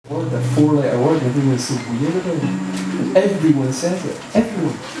word, a 4-letter word, and everyone's so weird about it. And everyone says it.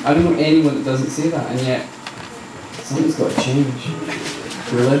 Everyone. I don't know anyone that doesn't say that, and yet something's got to change.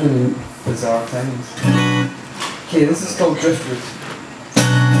 We're living in bizarre times. Okay, this is called Driftwood.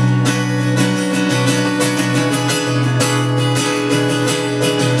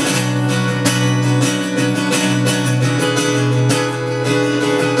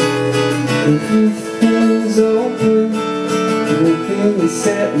 Everything's open, everything is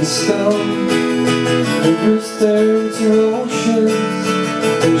set in stone. Rivers turn to oceans,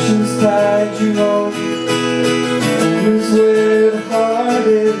 oceans tide you home. Here's where the heart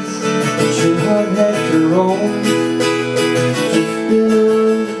is, but your heart had your own. Drifting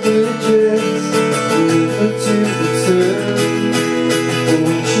under bridges, river to the turn,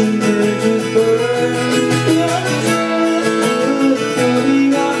 watching bridges burn. You're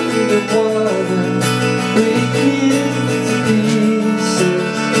floating underwater, breaking into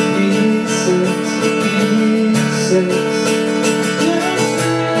pieces, pieces, pieces.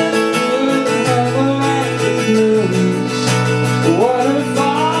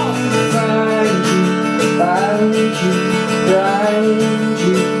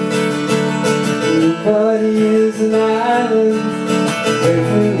 Everybody is an island,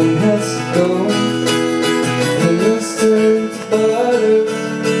 everyone has to go. Fingers turn to butter,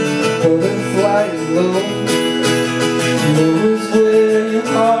 butterfly low. Knows where your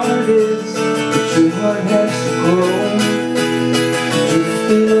heart is, but your heart has to grow.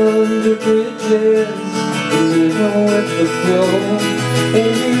 Drifting under bridges, living with the flow.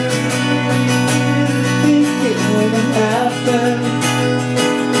 And you really think it wouldn't happen.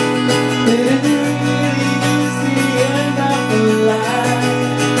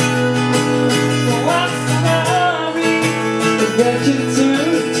 That you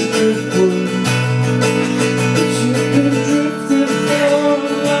turn to driftwood, but you've been drifting for a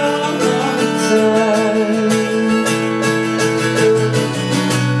long, long time.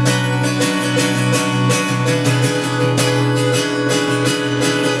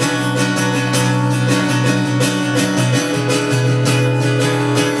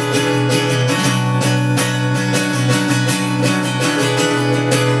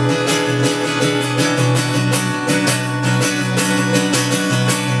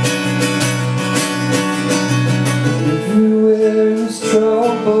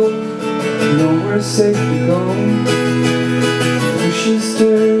 Nowhere safe to go. Oceans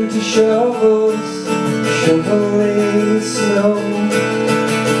turn to shovels, shoveling the snow.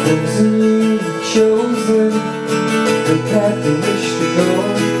 Frozen you've chosen the path you wish to go.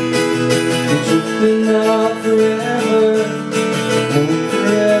 You're drifting out forever and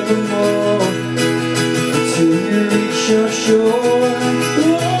forevermore, until you reach your shore.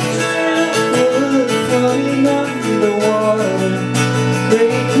 You're floating underwater,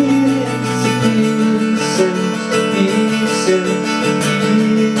 breaking into pieces, pieces,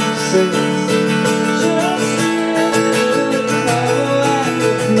 pieces. Just a power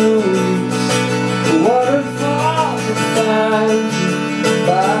with no use. The waterfalls will find you,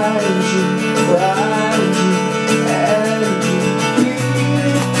 find you, and you. You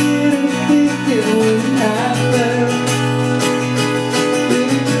didn't think it would happen.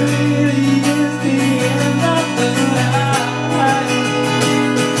 It really is the end of the line.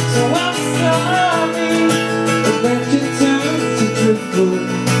 So I'm sorry that you turned to driftwood,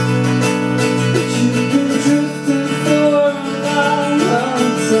 but you've been drifting for a long, long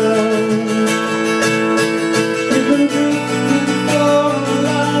time. You've been drifting for a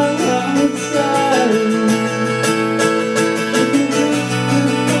long, long time. You've been drifting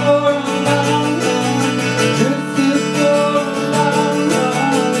for a long, long, drifting for a long,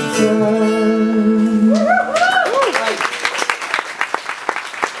 long time.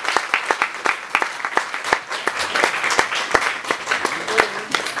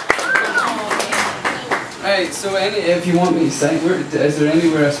 Alright, so if you want me to sing, is there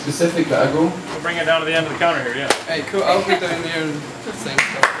anywhere specific that I go? We'll bring it down to the end of the counter here, yeah. Alright, cool, I'll go down there and sing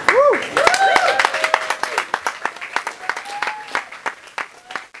stuff.